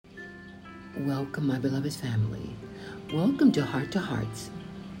Welcome, my beloved family. Welcome to Heart to Hearts,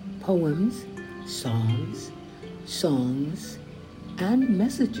 poems, songs, and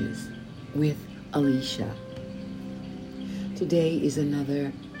messages with Alicia. Today is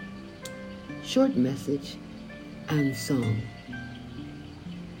another short message and song.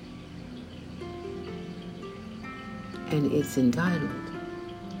 And it's entitled,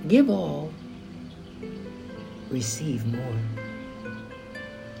 Give All, Receive More.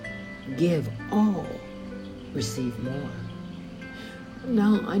 Give all, receive more.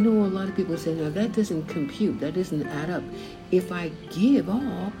 Now, I know a lot of people say, now that doesn't compute, that doesn't add up. If I give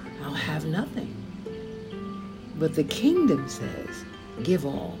all, I'll have nothing. But the kingdom says, give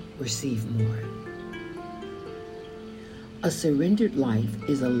all, receive more. A surrendered life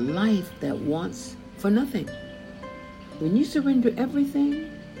is a life that wants for nothing. When you surrender everything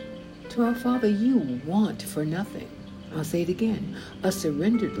to our Father, you want for nothing. I'll say it again. A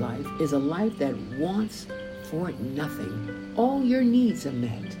surrendered life is a life that wants for nothing. All your needs are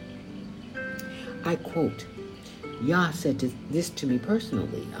met. I quote, Yah said this to me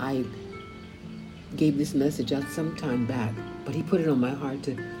personally. I gave this message out some time back, but he put it on my heart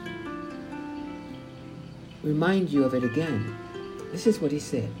to remind you of it again. This is what he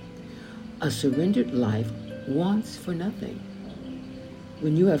said. A surrendered life wants for nothing.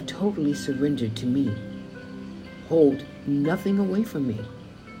 When you have totally surrendered to me, hold nothing away from me.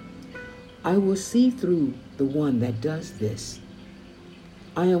 I will see through the one that does this.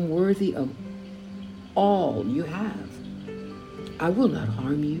 I am worthy of all you have. I will not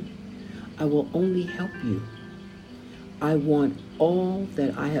harm you. I will only help you. I want all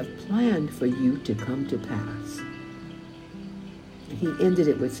that I have planned for you to come to pass. And he ended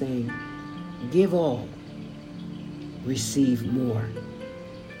it with saying, give all, receive more.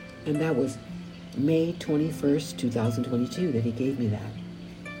 And that was May 21st, 2022 that he gave me that.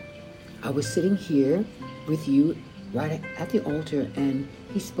 I was sitting here with you right at the altar and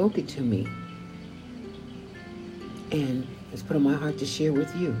he spoke it to me. And it's put on my heart to share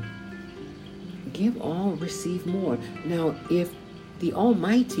with you. Give all, receive more. Now, if the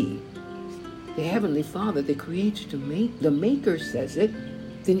Almighty, the Heavenly Father, the Creator, the Maker says it,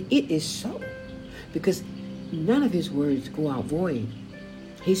 then it is so. Because none of his words go out void.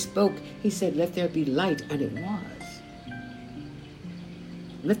 He spoke, he said, let there be light, and it was.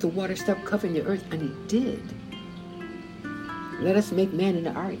 Let the water stop covering the earth, and he did. Let us make man in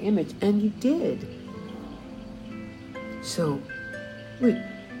our image, and he did. So, we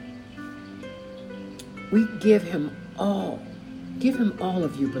give him all. Give him all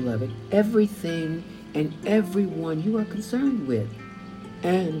of you, beloved. Everything and everyone you are concerned with,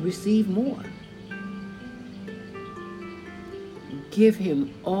 and receive more. Give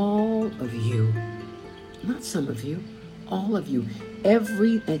him all of you, not some of you, all of you.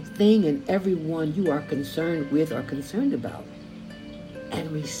 Everything and everyone you are concerned with or concerned about, and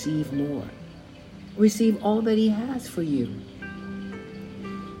receive more. Receive all that he has for you.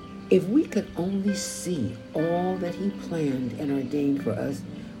 If we could only see all that he planned and ordained for us,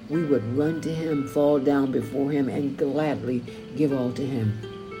 we would run to him, fall down before him, and gladly give all to him.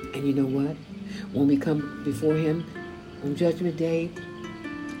 And you know what? When we come before him, on Judgment Day,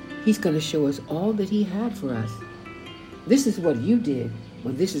 he's going to show us all that he had for us. This is what you did.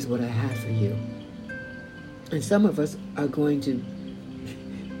 Well, this is what I had for you. And some of us are going to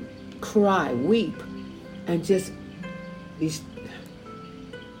cry, weep, and just be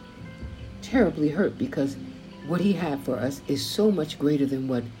terribly hurt because what he had for us is so much greater than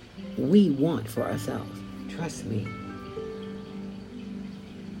what we want for ourselves. Trust me.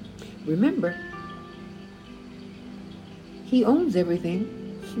 Remember, he owns everything.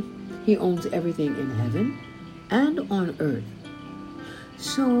 He owns everything in heaven and on earth.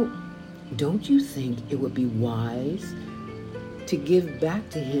 So, don't you think it would be wise to give back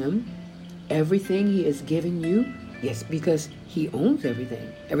to him everything he has given you? Yes, because he owns everything.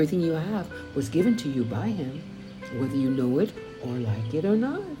 Everything you have was given to you by him, whether you know it or like it or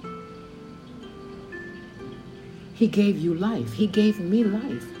not. He gave you life. He gave me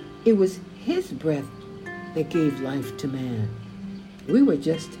life. It was his breath that gave life to man. We were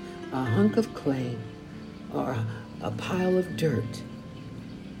just a hunk of clay or a pile of dirt.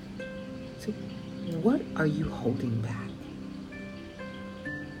 So what are you holding back?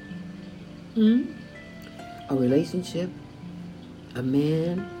 A relationship, a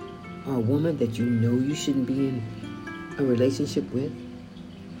man or a woman that you know you shouldn't be in a relationship with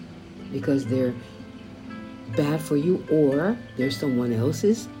because they're bad for you, or they're someone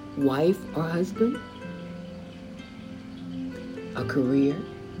else's wife or husband. A career,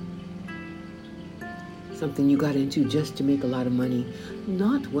 something you got into just to make a lot of money,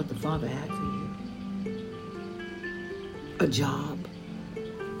 not what the Father had for you. A job.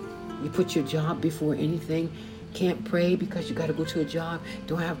 You put your job before anything. Can't pray because you got to go to a job.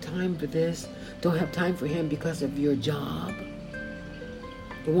 Don't have time for this. Don't have time for him because of your job.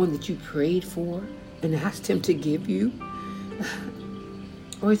 The one that you prayed for and asked him to give you.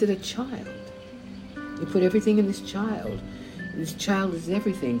 Or is it a child? You put everything in this child. This child is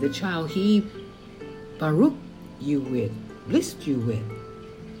everything. The child he baruch you with, blessed you with.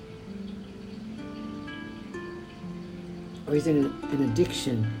 Or is it an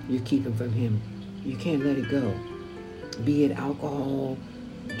addiction you're keeping from him? You can't let it go. Be it alcohol,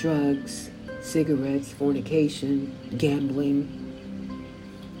 drugs, cigarettes, fornication, gambling,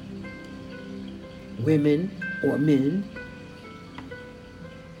 women or men.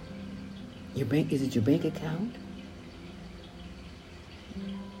 Is it your bank account?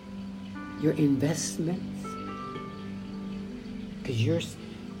 Your investments? Because you're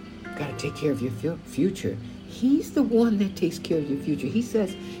got to take care of your future. He's the one that takes care of your future. He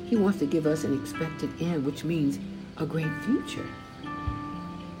says he wants to give us an expected end, which means a great future.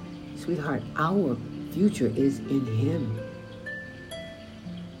 Sweetheart, our future is in him.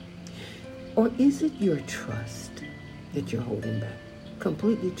 Or is it your trust that you're holding back?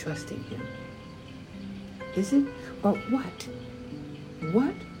 Completely trusting him. Is it? Or what?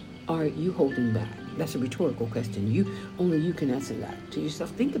 What are you holding back? That's a rhetorical question. Only you can answer that to yourself.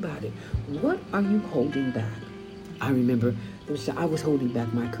 Think about it. What are you holding back? I remember I was holding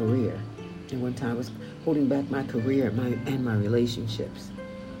back my career. And one time I was holding back my career and my relationships.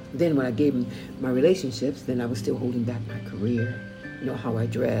 Then when I gave him my relationships, then I was still holding back my career. You know, how I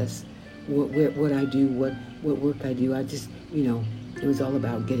dress, what I do, what work I do. I just, it was all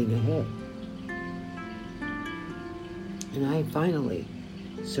about getting ahead. And I finally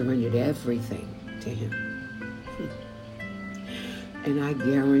surrendered everything to him. And I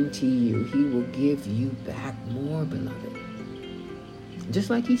guarantee you, he will give you back more, beloved. Just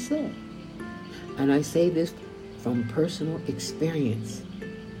like he said. And I say this from personal experience.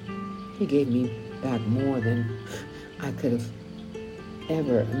 He gave me back more than I could have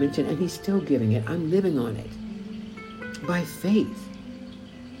ever mentioned. And he's still giving it. I'm living on it. By faith.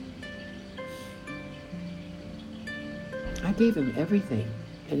 I gave him everything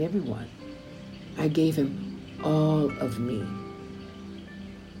and everyone. I gave him all of me.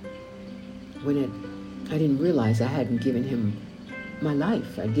 I didn't realize I hadn't given him my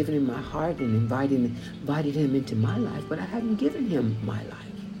life. I'd given him my heart and invited him into my life, but I hadn't given him my life.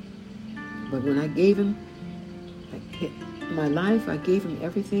 But when I gave him my life, I gave him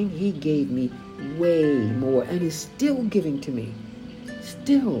everything. He gave me way more and is still giving to me,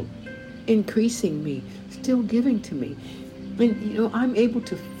 still increasing me, still giving to me. And, I'm able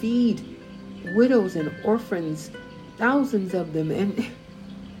to feed widows and orphans, thousands of them, and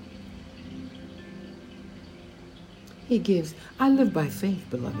he gives. I live by faith,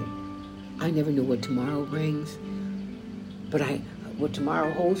 beloved. I never know what tomorrow brings, what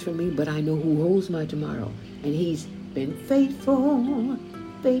tomorrow holds for me, but I know who holds my tomorrow. And he's been faithful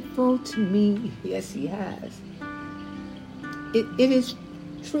to me. Yes, he has. It is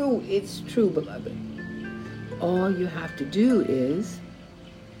true. It's true, beloved. All you have to do is,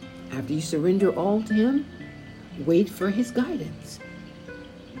 after you surrender all to him, wait for his guidance,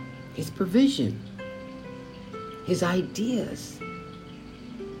 his provision, his ideas,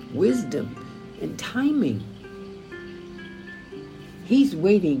 wisdom, and timing. He's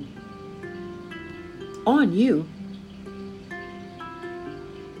waiting on you.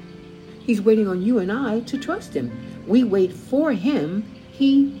 He's waiting on you and I to trust him. We wait for him.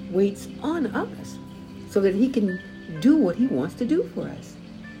 He waits on us so that he can do what he wants to do for us.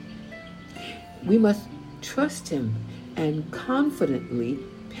 We must trust him and confidently,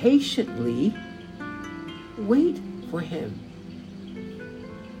 patiently wait for him.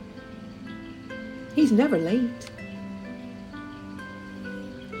 He's never late.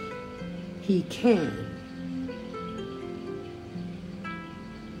 He can.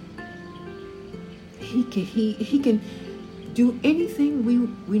 He can do anything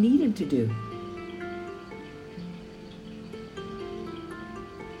we need him to do.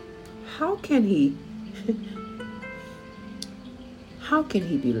 How can he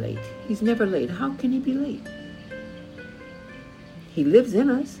be late? He's never late. How can he be late? He lives in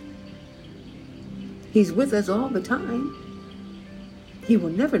us. He's with us all the time. He will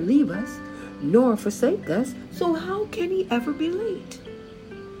never leave us nor forsake us. So how can he ever be late?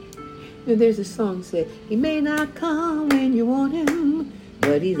 And there's a song that says, he may not come when you want him,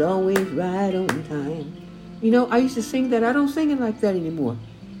 but he's always right on time. I used to sing that. I don't sing it like that anymore.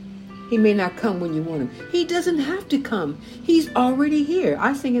 He may not come when you want him. He doesn't have to come. He's already here.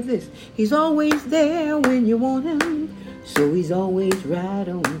 I sing it this. He's always there when you want him. So he's always right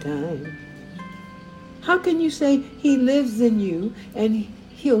on time. How can you say he lives in you and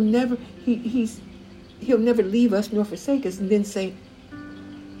he'll never leave us nor forsake us, and then say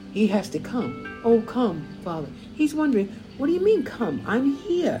he has to come? Oh, come, Father. He's wondering, what do you mean come? I'm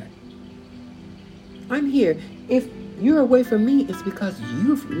here. I'm here. If you're away from me, it's because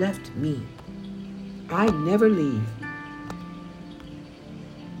you've left me. I never leave.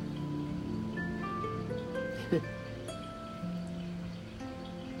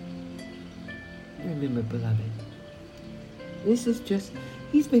 Remember, beloved, this is just,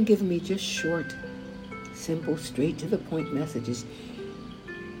 he's been giving me just short, simple, straight to the point messages.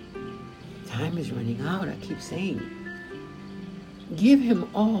 Time is running out, I keep saying. Give him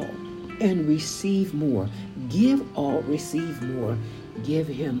all and receive more. Give all, receive more. Give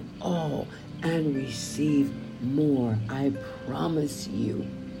him all and receive more. I promise you.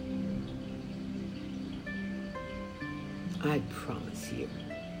 I promise you.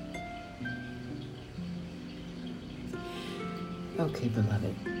 Okay,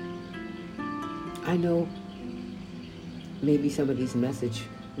 beloved. I know maybe some of these messages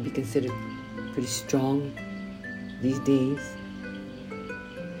will be considered pretty strong these days.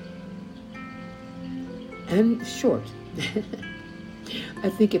 And short. I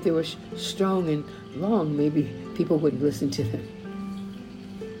think if they were strong and long, maybe people wouldn't listen to them.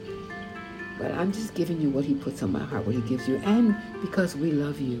 But I'm just giving you what he puts on my heart, what he gives you, and because we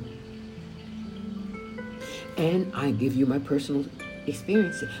love you. And I give you my personal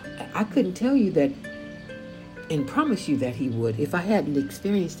experience. I couldn't tell you that and promise you that he would if I hadn't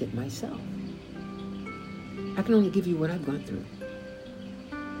experienced it myself. I can only give you what I've gone through.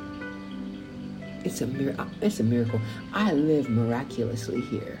 It's a miracle. I live miraculously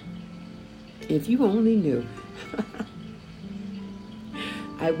here. If you only knew.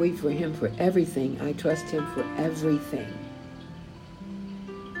 I wait for him for everything. I trust him for everything.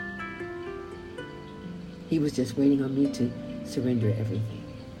 He was just waiting on me to surrender everything.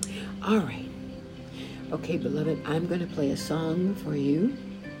 All right. Okay, beloved, I'm going to play a song for you.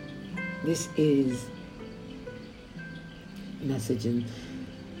 This is Message and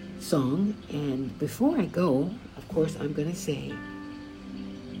Song. And before I go, of course, I'm going to say,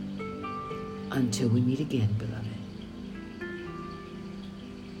 until we meet again, beloved.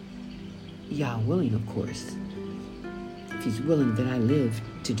 Yah willing, of course. If he's willing that I live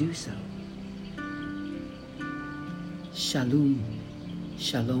to do so. Shalom,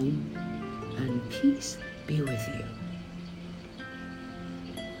 shalom, and peace be with you.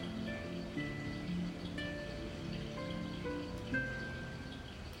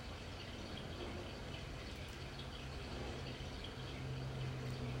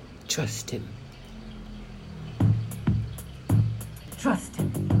 Trust him. Trust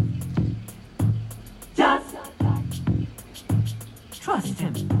him. Just trust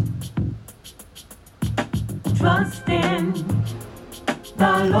him. Trust in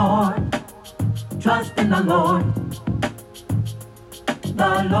the Lord. Trust in the Lord.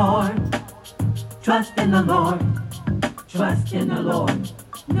 The Lord. Trust in the Lord. Trust in the Lord.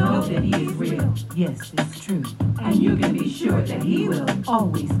 Know that he is real. Yes, it's true. And you can be sure that he will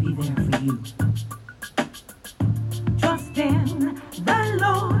always be there for you. Trust in the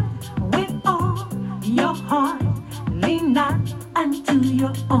Lord with all your heart. Lean not unto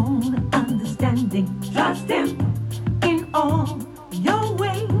your own understanding. Trust him in all your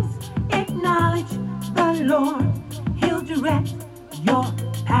ways. Acknowledge the Lord. He'll direct your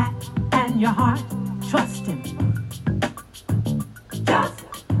path and your heart. Trust him. Just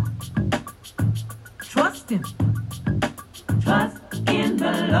trust him. Trust in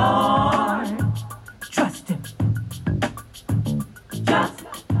the Lord. Trust him. Just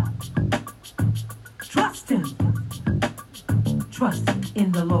trust him. Trust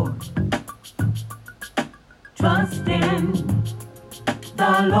in the Lord. Trust in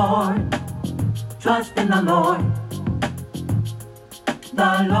the Lord. Trust in the Lord.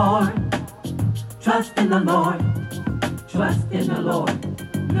 The Lord. Trust in the Lord. Trust in the Lord.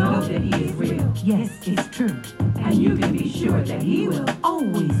 Know that he is real. Yes, it's true. And you can be sure that he will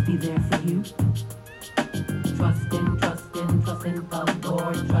always be there for you. Trust in the Lord. Trust in the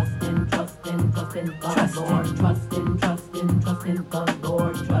Lord. Trust in the Lord. Trust in the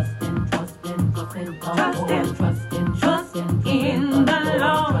Lord. Trust in the Lord. Trust in the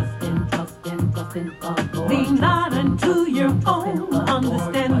Lord. Lean not unto your own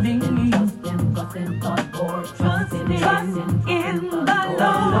understanding. Trust in the Lord. Trust in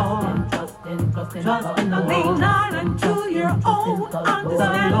the Lord. Lean not unto your own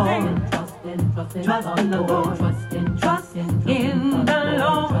understanding. trust in the Lord. Trust in the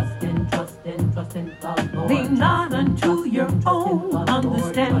Lord. Trust in the Lord. Lean not unto your own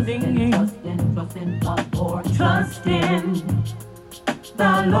understanding. Trust in the Lord. Trust in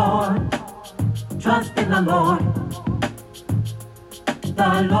the Lord. Trust in the Lord.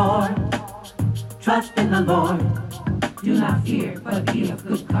 The Lord. Trust in the Lord. Do not fear, but be of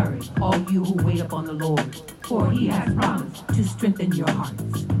good courage, all you who wait upon the Lord, for he has promised to strengthen your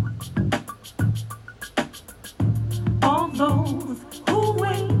hearts. All those who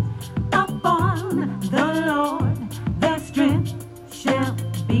wait upon the Lord, their strength shall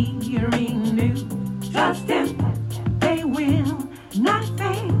be renewed. Trust him, they will not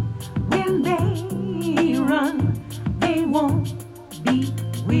fail. When they run, they won't be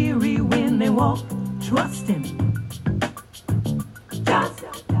weary when they walk. Trust him.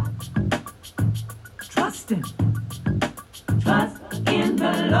 Trust him. Trust in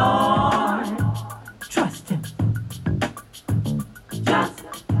the Lord. Trust him.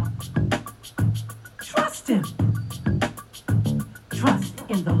 Trust him. Trust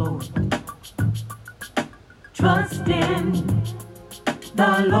in the Lord. Trust in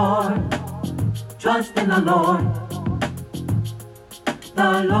the Lord. Trust in the Lord.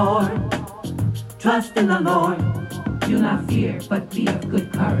 The Lord. Trust in the Lord. Do not fear, but be of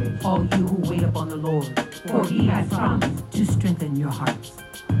good courage, all you who wait upon the Lord, for he has promised to strengthen your hearts.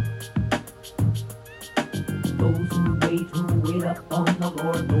 Those who wait upon the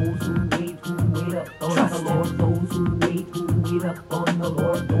Lord, those who wait upon the Lord, those who wait upon the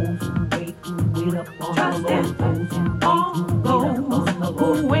Lord, those who wait upon the Lord, those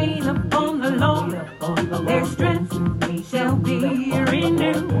who wait upon the Lord, their strength shall be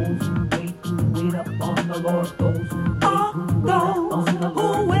renewed. Wait upon the Lord, those who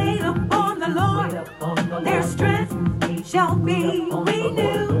wait upon the Lord, their strength shall be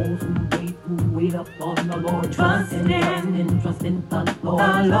renewed. Wait upon the Lord, trust in the Lord, trust in the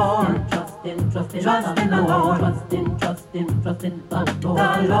Lord, trust in the Lord, the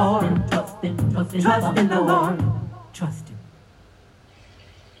Lord, trust in the Lord, trust him.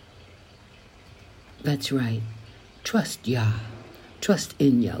 That's right. Trust Yah. Trust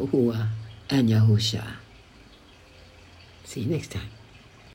in Yahuwah and Yahusha. See you next time.